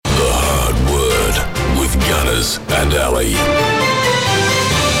Baz and Ali.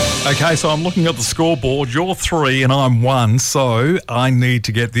 Okay, so I'm looking at the scoreboard. You're 3 and I'm 1, so I need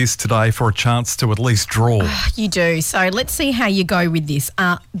to get this today for a chance to at least draw. You do. So let's see how you go with this.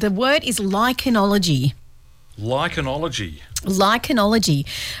 The word is lycanology. LYCANOLOGY. Lycanology.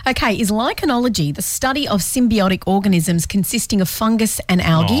 Okay, is lycanology the study of symbiotic organisms consisting of fungus and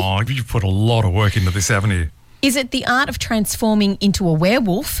algae? Oh, you've put a lot of work into this, haven't you? Is it the art of transforming into a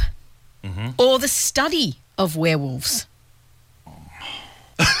werewolf or the study of werewolves?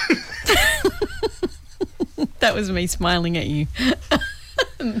 That was me smiling at you.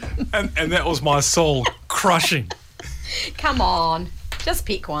 And that was my soul crushing. Come on, just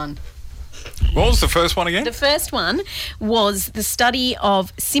pick one. What was the first one again? The first one was the study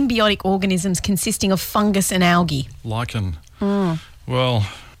of symbiotic organisms consisting of fungus and algae. Lichen. Well,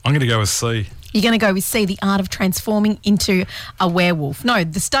 I'm going to go with C. You're going to go with C, the art of transforming into a werewolf. No,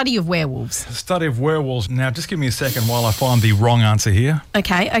 the study of werewolves. The study of werewolves. Now, just give me a second while I find the wrong answer here.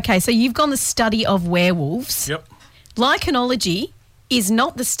 Okay. So you've gone the study of werewolves. Yep. Lycanology is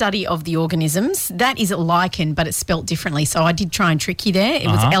not the study of the organisms. That is lichen, but it's spelt differently. So I did try and trick you there. It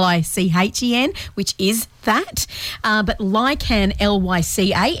was LICHEN, which is that. But lycan,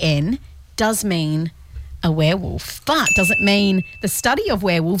 LYCAN, does mean a werewolf, but doesn't mean the study of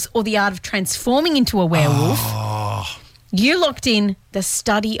werewolves or the art of transforming into a werewolf. Oh. You locked in the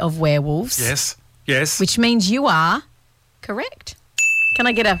study of werewolves. Yes. Which means you are correct. Can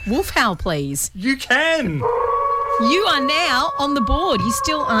I get a wolf howl, please? You can. You are now on the board. You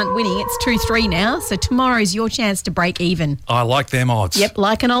still aren't winning. It's 2-3 now, so tomorrow's your chance to break even. I like them odds. Yep,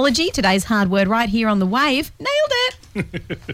 lycanology, today's hard word right here on The Wave. Nailed it.